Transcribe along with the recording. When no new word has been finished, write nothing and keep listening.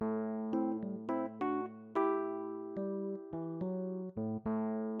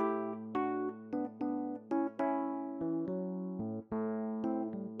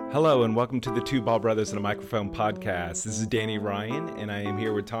Hello and welcome to the Two Ball Brothers and a Microphone podcast. This is Danny Ryan and I am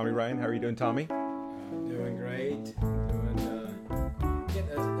here with Tommy Ryan. How are you doing, Tommy? Doing great.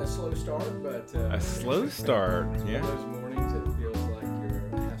 Getting a slow start, but... a slow start, yeah. Those mornings it feels like you're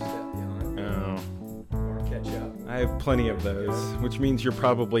a half step behind. Or catch up. I have plenty of those, which means you're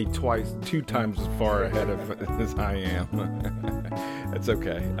probably two times as far ahead of as I am. That's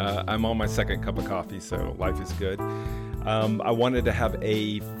okay. I'm on my second cup of coffee, so life is good. I wanted to have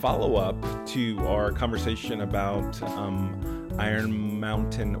a follow-up to our conversation about Iron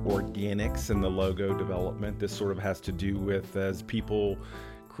Mountain Organics and the logo development. This sort of has to do with as people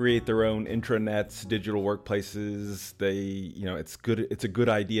create their own intranets, digital workplaces, it's a good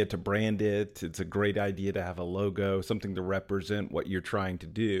idea to brand it. It's a great idea to have a logo, something to represent what you're trying to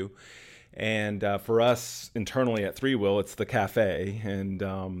do. And for us internally at Three Will, it's the cafe.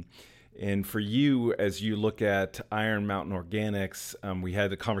 And for you, as you look at Iron Mountain Organics, we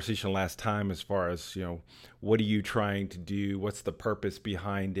had a conversation last time as far as, what are you trying to do? What's the purpose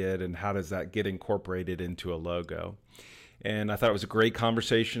behind it? And how does that get incorporated into a logo? And I thought it was a great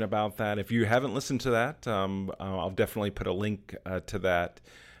conversation about that. If you haven't listened to that, I'll definitely put a link to that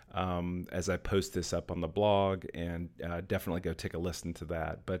as I post this up on the blog, and definitely go take a listen to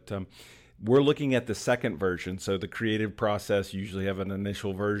that. But we're looking at the second version. So the creative process, you usually have an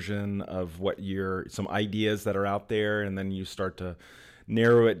initial version of some ideas that are out there, and then you start to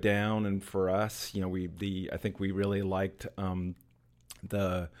narrow it down. And for us, I think we really liked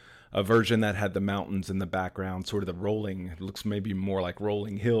a version that had the mountains in the background, sort of the rolling, it looks maybe more like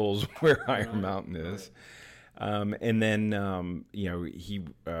rolling hills where Iron Mountain is. And then,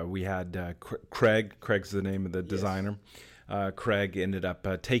 we had Craig. Craig's the name of the designer. Craig ended up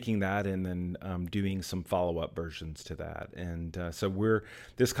taking that and then doing some follow-up versions to that. And so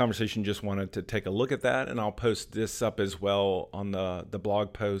this conversation just wanted to take a look at that, and I'll post this up as well on the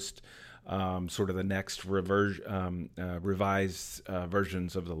blog post, sort of the next revised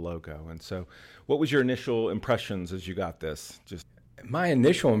versions of the logo. And so what was your initial impressions as you got this? My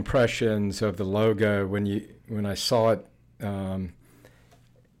initial impressions of the logo when I saw it,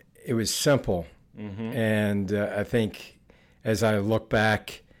 it was simple. Mm-hmm. And I think as I look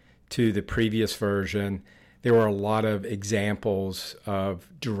back to the previous version, there were a lot of examples of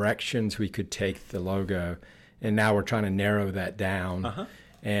directions we could take the logo. And now we're trying to narrow that down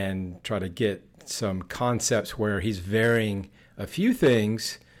and try to get some concepts where he's varying a few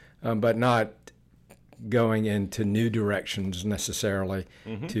things, but not going into new directions necessarily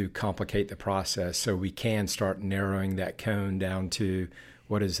to complicate the process. So we can start narrowing that cone down to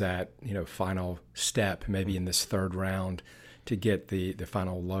what is that, final step, maybe in this third round, to get the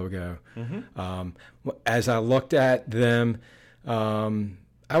final logo. As I looked at them,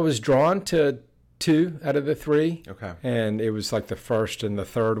 I was drawn to 2 out of the 3. Okay. And it was like the first and the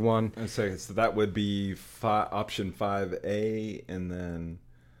third one. And so that would be option 5A, and then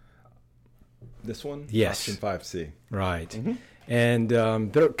this one? Yes. Option 5C. Right. Mm-hmm. And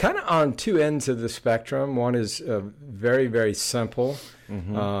they're kind of on 2 ends of the spectrum. One is very, very simple.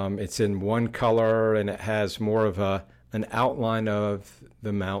 Mm-hmm. It's in one color, and it has more of an outline of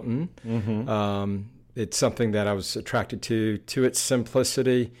the mountain. Mm-hmm. It's something that I was attracted to its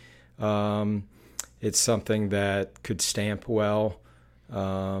simplicity. It's something that could stamp well.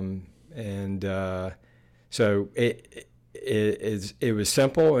 So it was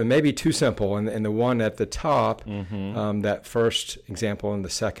simple and maybe too simple. And the one at the top, that first example in the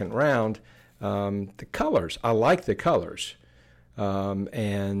second round, the colors, I like the colors.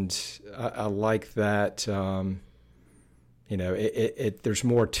 And I like that, there's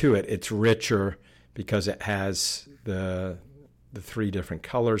more to it. It's richer because it has the 3 different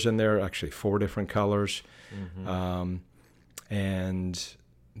colors in there, actually 4 different colors. Mm-hmm. And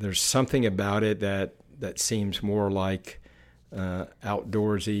there's something about it that seems more like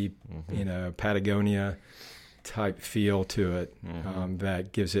outdoorsy, Patagonia type feel to it,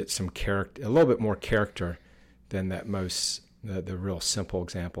 that gives it some character, a little bit more character than the real simple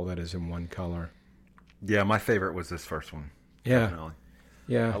example that is in one color. Yeah, my favorite was this first one. Yeah. Definitely.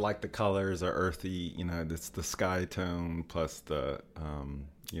 Yeah. I like the colors are earthy, it's the sky tone plus the,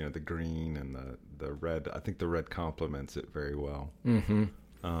 the green and the red. I think the red complements it very well. Mm-hmm.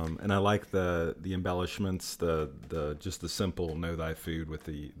 And I like the embellishments, just the simple know thy food with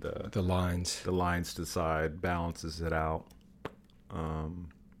the lines. The lines to the side balances it out. I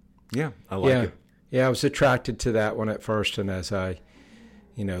like it. Yeah, I was attracted to that one at first, and as I,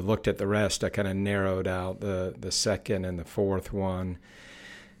 looked at the rest, I kind of narrowed out the second and the fourth one.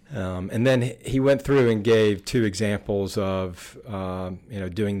 And then he went through and gave 2 examples of,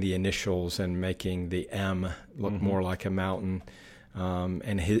 doing the initials and making the M look more like a mountain.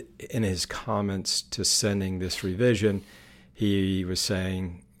 And in his comments to sending this revision, he was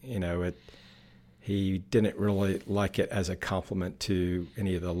saying, he didn't really like it as a compliment to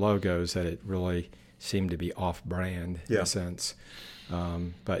any of the logos, that it really seemed to be off-brand in a sense.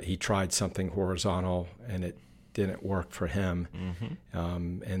 But he tried something horizontal, and it didn't work for him.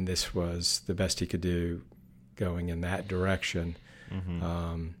 And this was the best he could do going in that direction.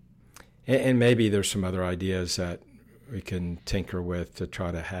 And maybe there's some other ideas that we can tinker with to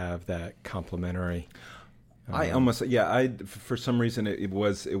try to have that complementary. For some reason it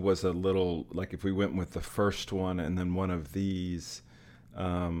was a little like if we went with the first one and then one of these,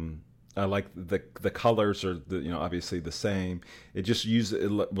 I like the colors are obviously the same. It just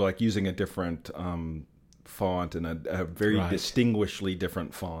like using a different font and a very distinguishly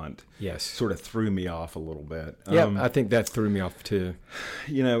different font. Yes, sort of threw me off a little bit. I think that threw me off too.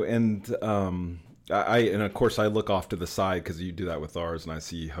 And of course I look off to the side because you do that with ours, and I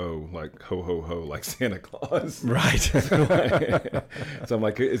see ho ho ho like Santa Claus. Right. So I'm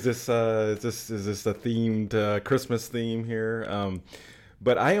like, is this a themed Christmas theme here?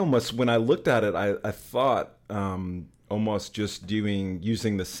 But I almost, when I looked at it, I thought almost just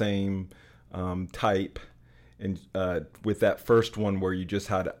using the same type. And with that first one where you just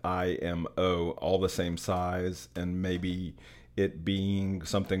had IMO, all the same size, and maybe it being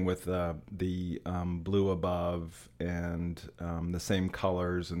something with the blue above and the same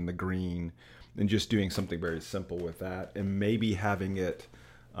colors and the green, and just doing something very simple with that, and maybe having it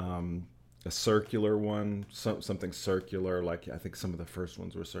a circular one, something circular, like I think some of the first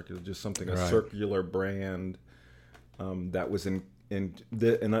ones were circular, just something, a circular brand that was and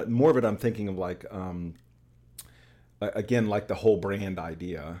more of it I'm thinking of like, again, like the whole brand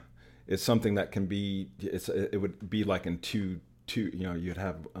idea. It's something that can be, it would be like in two, you'd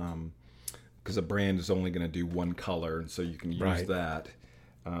have, because a brand is only going to do one color, and so you can use that,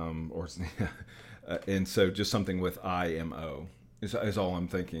 and so just something with IMO is all I'm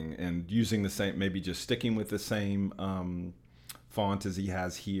thinking, and using the same, maybe just sticking with the same font as he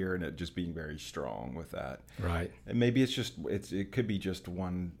has here, and it just being very strong with that. Right. And maybe it could be just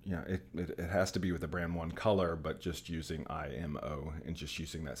one, it has to be with the brand one color, but just using IMO and just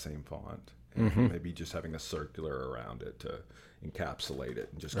using that same font. And maybe just having a circular around it to encapsulate it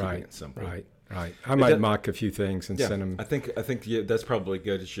and just keeping it simple. Right. I might mock a few things and send them. I think that's probably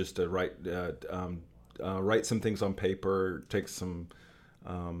good. It's just to write some things on paper, take some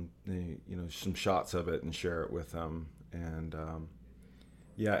some shots of it and share it with them. And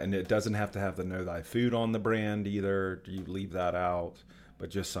and it doesn't have to have the Know Thy Food on the brand either. You leave that out, but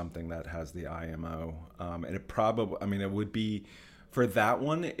just something that has the IMO. And it probably, it would be for that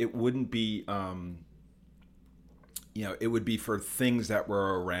one. It wouldn't be, it would be for things that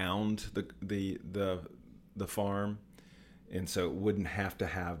were around the farm, and so it wouldn't have to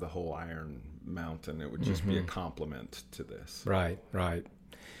have the whole Iron Mountain. It would just be a complement to this. Right.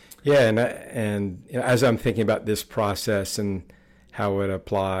 Yeah, and as I'm thinking about this process and how it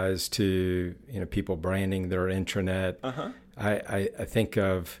applies to people branding their intranet, I think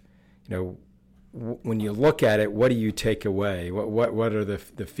of when you look at it, what do you take away? What are the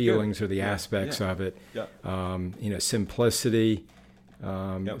feelings or the aspects of it? Yeah. Simplicity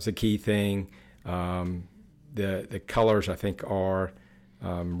is a key thing. The colors I think are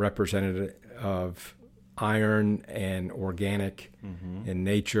representative of iron and organic in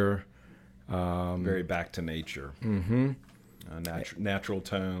nature. Very back to nature. Natural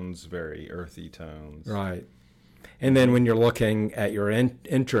tones, very earthy tones. Right. And then when you're looking at your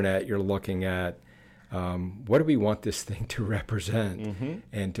intranet, you're looking at what do we want this thing to represent,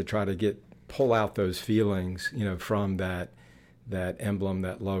 and to try to pull out those feelings, from that emblem,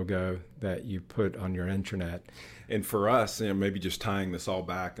 that logo that you put on your intranet. And for us, maybe just tying this all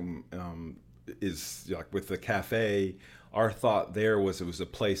back, is like with the cafe, our thought there was it was a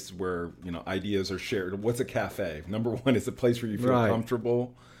place where ideas are shared. What's a cafe? Number one, it's a place where you feel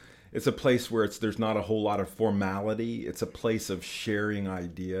comfortable. It's a place where there's not a whole lot of formality. It's a place of sharing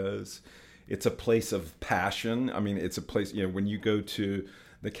ideas. It's a place of passion. It's a place, when you go to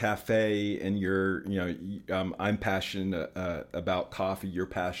the cafe and you're, I'm passionate about coffee, you're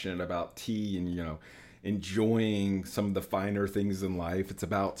passionate about tea, and, enjoying some of the finer things in life. It's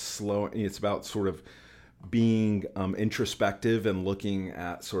about sort of being introspective and looking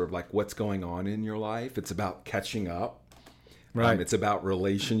at sort of like what's going on in your life. It's about catching up. Right. It's about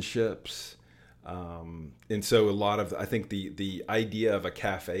relationships. And so I think the idea of a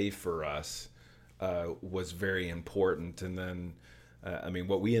cafe for us was very important. And then,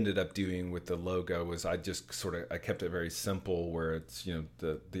 what we ended up doing with the logo was I kept it very simple, where it's,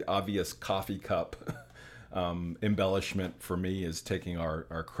 the obvious coffee cup embellishment for me is taking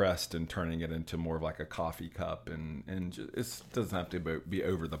our crest and turning it into more of like a coffee cup, and it doesn't have to be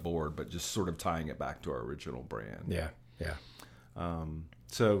over the board, but just sort of tying it back to our original brand. Yeah, yeah.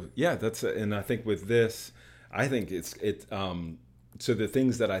 So yeah, and I think with this, I think so the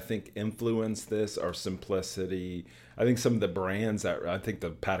things that I think influence this are simplicity. I think some of the brands I think the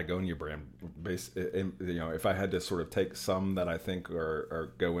Patagonia brand, if I had to sort of take some that I think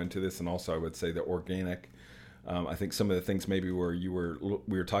are go into this, and also I would say the organic. I think some of the things maybe where we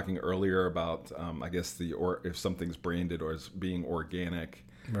were talking earlier about, I guess if something's branded or as being organic.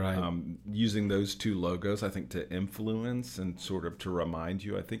 Right. Using those two logos, I think, to influence and sort of to remind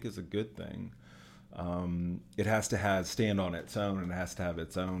you, I think is a good thing. It has to stand on its own, and it has to have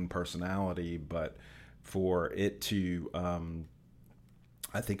its own personality, but for it to,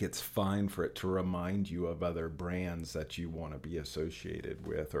 I think it's fine for it to remind you of other brands that you want to be associated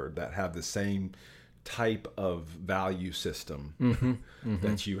with, or that have the same type of value system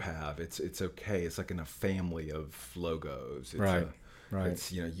that you have. It's okay. It's like in a family of logos. Right.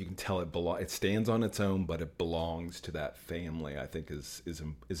 It's, you can tell it stands on its own, but it belongs to that family. I think is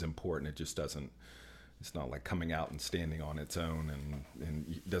important. It just doesn't. It's not like coming out and standing on its own, and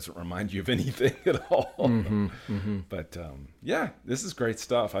it doesn't remind you of anything at all. But yeah, this is great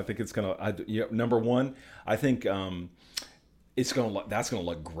stuff. I think it's gonna. Number one, I think that's gonna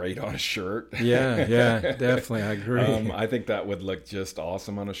look great on a shirt. Yeah, definitely. I agree. I think that would look just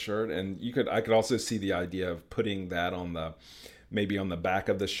awesome on a shirt, and I could also see the idea of putting that maybe on the back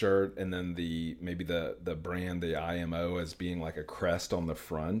of the shirt, and then maybe the brand, the IMO, as being like a crest on the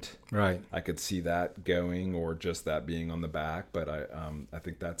front. Right. I could see that going, or just that being on the back. But I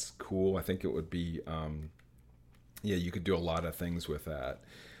think that's cool. I think it would be, you could do a lot of things with that.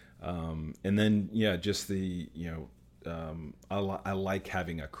 And then just the I like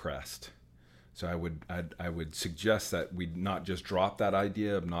having a crest. So I would suggest that we not just drop that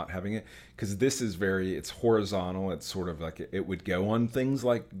idea of not having it, because this is it's horizontal. It's sort of like it would go on things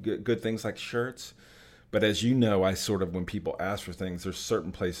like good things like shirts. But as you know, I sort of, when people ask for things, there's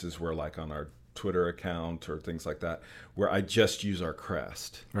certain places where, like on our Twitter account or things like that, where I just use our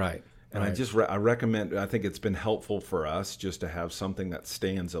crest. Right. And I recommend, I think it's been helpful for us just to have something that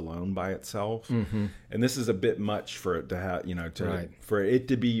stands alone by itself. And this is a bit much for it to have, for it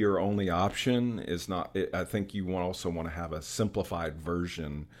to be your only option is not, I think you also want to have a simplified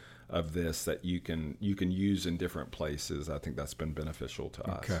version of this that you can use in different places. I think that's been beneficial to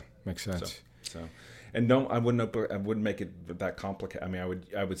us. Okay. Makes sense. So, and I wouldn't make it that complicated. I mean,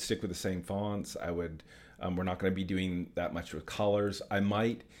 I would stick with the same fonts. We're not going to be doing that much with colors. I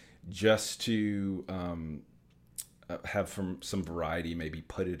might, just to have some variety, maybe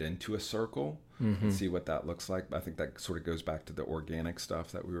put it into a circle and see what that looks like. I think that sort of goes back to the organic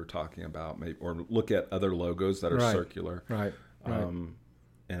stuff that we were talking about, maybe, or look at other logos that are circular. Right. And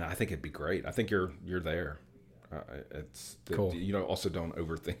I think it'd be great. I think you're there. It's cool. Also don't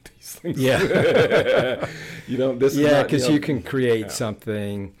overthink these things. Yeah. Because you can create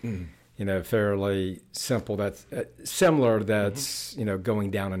something. Fairly simple. That's similar. That's going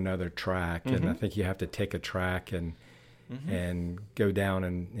down another track, and I think you have to take a track and go down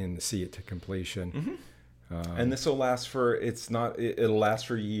and see it to completion. And this will last it'll last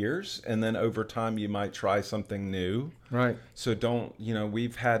for years, and then over time you might try something new. Right. So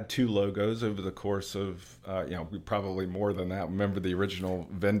we've had 2 logos over the course of, probably more than that. Remember the original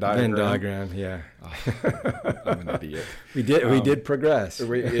Venn diagram? Venn diagram, yeah. I'm an idiot. We did progress.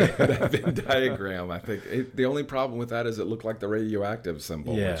 That Venn diagram, I think the only problem with that is it looked like the radioactive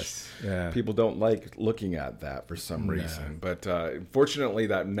symbol. Yes. Which people don't like looking at that for some reason. But fortunately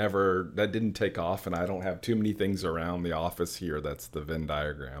that didn't take off, and I don't have too many things around the office here that's the Venn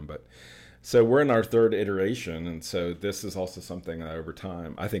diagram. But so we're in our 3rd iteration, and so this is also something that over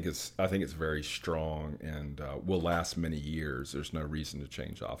time I think it's very strong and will last many years. There's no reason to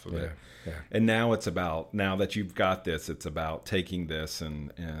change off of it. Yeah. And now that you've got this, it's about taking this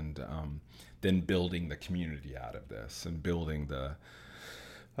and then building the community out of this, and building the.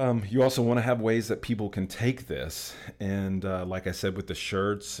 You also want to have ways that people can take this, and like I said with the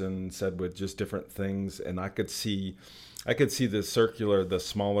shirts, and said with just different things, and I could see the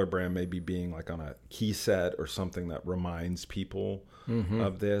smaller brand maybe being like on a key set or something that reminds people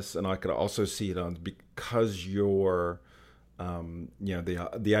of this, and I could also see it on, because you're,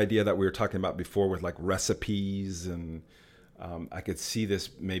 the idea that we were talking about before with like recipes, and I could see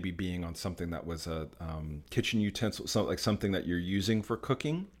this maybe being on something that was a kitchen utensil, something that you're using for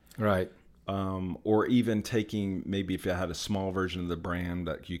cooking. Right. or even taking, maybe if you had a small version of the brand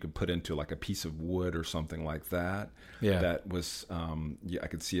that you could put into like a piece of wood or something like that. Yeah. That was, I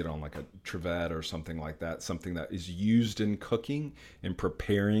could see it on like a trivet or something like that. Something that is used in cooking and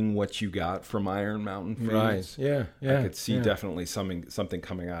preparing what you got from Iron Mountain Foods. Right. Yeah. Yeah. I could see definitely something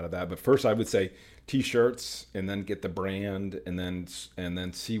coming out of that. But first, I would say T-shirts, and then get the brand, and then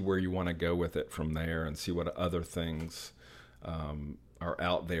see where you want to go with it from there, and see what other things are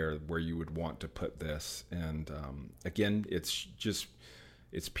out there where you would want to put this. And again, it's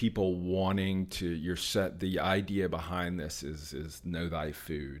people wanting to, the idea behind this is know thy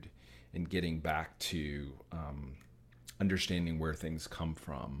food, and getting back to understanding where things come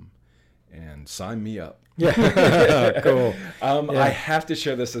from. And sign me up. Yeah. Cool. I have to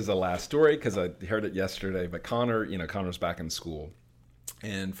share this as a last story because I heard it yesterday, but Connor's back in school.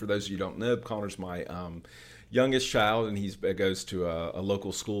 And for those of you who don't know, Connor's my youngest child, and he goes to a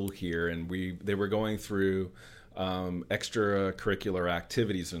local school here, and they were going through extracurricular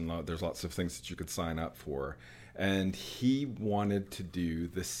activities, and there's lots of things that you could sign up for. And he wanted to do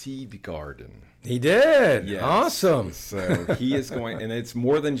the seed garden. He did. Yes. Awesome. So he is going, and it's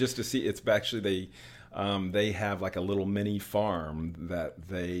more than just a seed. It's actually they have like a little mini farm that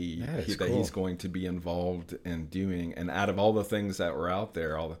he's going to be involved in doing. And out of all the things that were out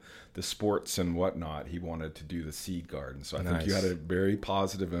there, all the sports and whatnot, he wanted to do the seed garden. So I think you had a very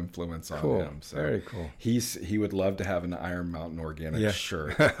positive influence on him. So very cool. He would love to have an Iron Mountain Organic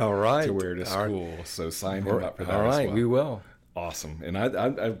shirt all right. to wear to school. So sign him up for that. All right, as well. we will. Awesome. And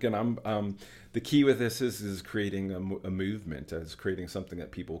I'm the key with this is creating a movement, is creating something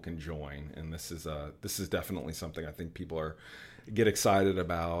that people can join. And this is definitely something I think people get excited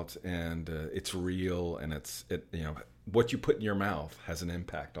about, and it's real, and what you put in your mouth has an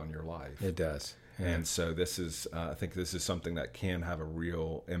impact on your life. It does. Yeah. And so I think this is something that can have a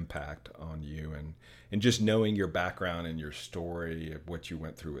real impact on you, and just knowing your background and your story of what you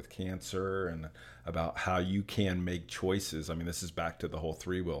went through with cancer, and about how you can make choices. I mean, this is back to the whole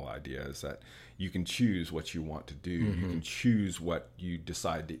 3-wheel idea, is that you can choose what you want to do. Mm-hmm. You can choose what you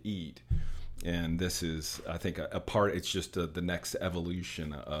decide to eat. And this is, I think, a part, it's just the next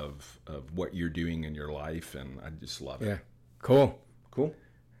evolution of what you're doing in your life. And I just love it. Yeah. Cool.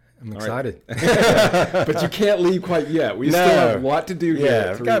 I'm excited. Right. But you can't leave quite yet. We still have a lot to do here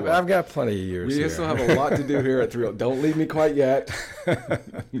at 3-wheel. I've got plenty of years here. We still have a lot to do here at 3-wheel. Don't leave me quite yet.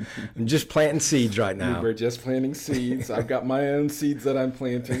 I'm just planting seeds right now. We're just planting seeds. I've got my own seeds that I'm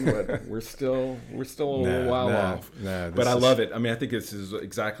planting, but we're still a little while off. But I love it. I mean, I think this is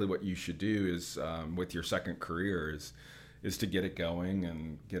exactly what you should do, is with your second career, is to get it going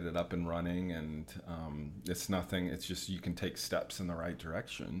and get it up and running. And it's nothing. It's just you can take steps in the right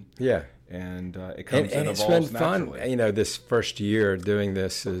direction. Yeah. And it comes and it's evolves been fun. naturally. This first year doing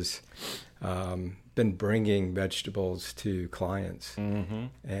this has been bringing vegetables to clients.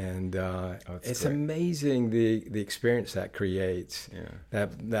 Mm-hmm. And it's great. Amazing the experience that creates. Yeah.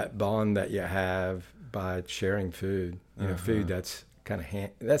 That bond that you have by sharing food. Food that's kind of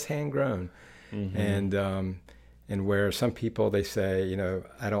that's hand grown. Mm-hmm. And where some people, they say,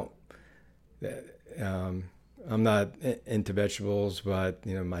 I'm not into vegetables, but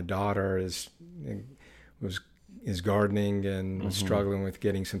my daughter is gardening and was struggling with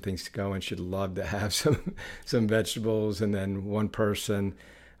getting some things to go, and she'd love to have some vegetables. And then one person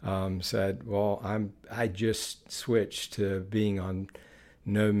said, "Well, I just switched to being on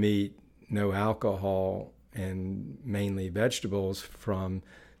no meat, no alcohol, and mainly vegetables from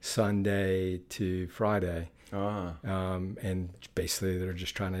Sunday to Friday." And basically they're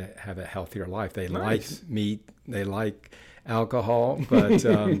just trying to have a healthier life. They like meat, they like alcohol, but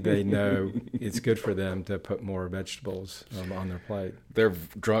they know it's good for them to put more vegetables on their plate. They're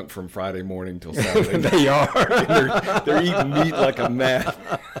drunk from Friday morning till Saturday. They are. they're eating meat like a mad.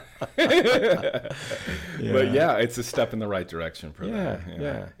 But it's a step in the right direction for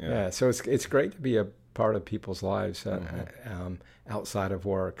them. Yeah. So it's great to be a part of people's lives outside of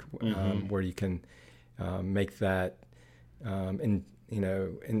work, where you can make that, and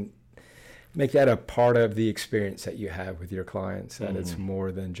make that a part of the experience that you have with your clients. That it's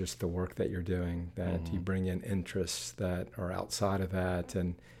more than just the work that you're doing. That you bring in interests that are outside of that,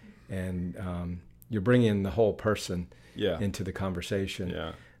 and you're bringing the whole person into the conversation.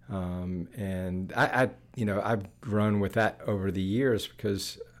 Yeah. And I've grown with that over the years,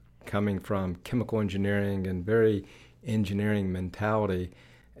 because coming from chemical engineering and very engineering mentality,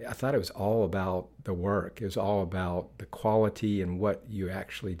 I thought it was all about the work. It was all about the quality and what you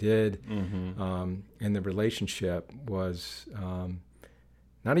actually did. Mm-hmm. And the relationship was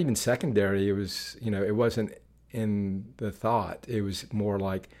not even secondary. It was, it wasn't in the thought. It was more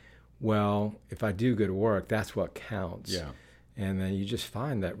like, well, if I do good work, that's what counts. Yeah. And then you just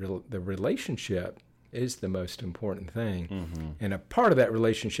find that the relationship is the most important thing. Mm-hmm. And a part of that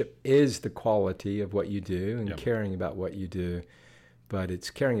relationship is the quality of what you do and Yep. caring about what you do. But it's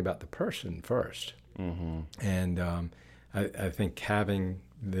caring about the person first. Mm-hmm. And I think having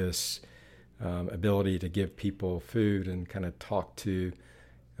this ability to give people food and kind of talk to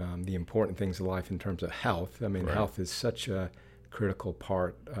the important things of life in terms of health. I mean, Right. health is such a critical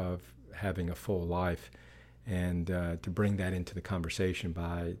part of having a full life. And to bring that into the conversation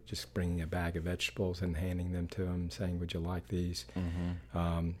by just bringing a bag of vegetables and handing them to them, saying, "Would you like these?"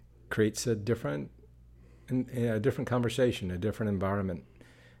 Mm-hmm. Creates a different conversation, a different environment.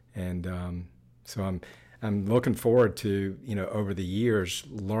 And so I'm looking forward to, over the years,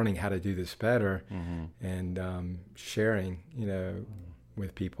 learning how to do this better Mm-hmm. and sharing,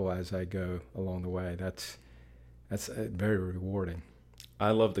 with people as I go along the way. That's very rewarding. I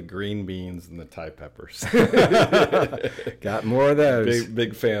love the green beans and the Thai peppers. Got more of those.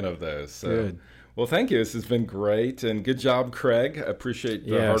 Big fan of those. So. Good. Well, thank you. This has been great, and good job, Craig. I appreciate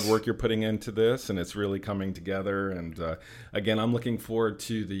the Yes. hard work you're putting into this, and it's really coming together. And again, I'm looking forward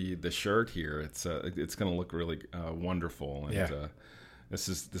to the shirt here. It's going to look really wonderful, and Yeah. this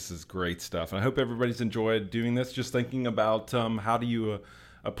is great stuff. And I hope everybody's enjoyed doing this. Just thinking about how do you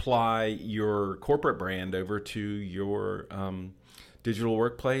apply your corporate brand over to your digital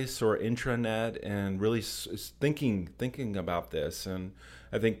workplace or intranet, and really thinking about this. And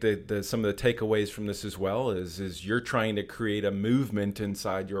I think that some of the takeaways from this as well is you're trying to create a movement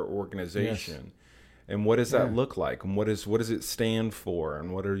inside your organization. Yes. And what does that look like? And what does it stand for?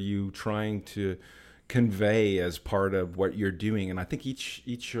 And what are you trying to convey as part of what you're doing? And I think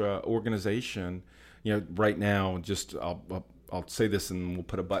each organization, right now, just I'll say this and we'll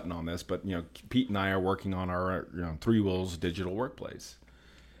put a button on this, but Pete and I are working on our Three Wills digital workplace,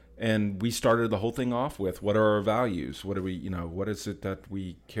 and we started the whole thing off with what are our values? What do we what is it that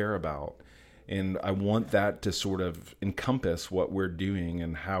we care about? And I want that to sort of encompass what we're doing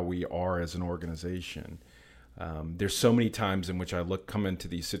and how we are as an organization. There's so many times in which I come into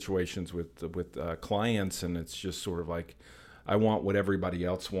these situations with clients, and it's just sort of like, I want what everybody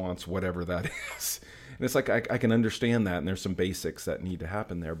else wants, whatever that is. And it's like, I can understand that, and there's some basics that need to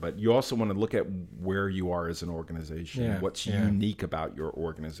happen there. But you also want to look at where you are as an organization. What's unique about your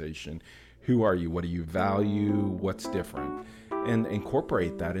organization? Who are you? What do you value? What's different? And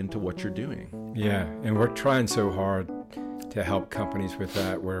incorporate that into what you're doing. Yeah, and we're trying so hard to help companies with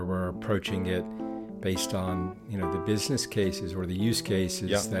that, where we're approaching it based on the business cases or the use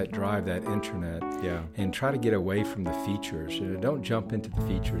cases that drive that intranet, and try to get away from the features. Don't jump into the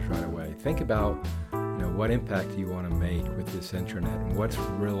features right away. Think about what impact you want to make with this intranet, and what's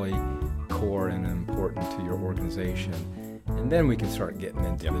really core and important to your organization. And then we can start getting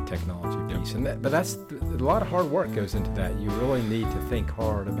into the technology piece. And but that's a lot of hard work goes into that. You really need to think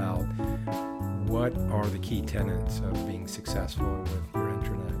hard about what are the key tenets of being successful with your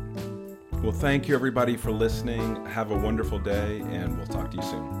intranet. Well, thank you, everybody, for listening. Have a wonderful day, and we'll talk to you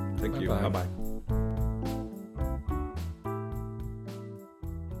soon. Thank you. Bye-bye.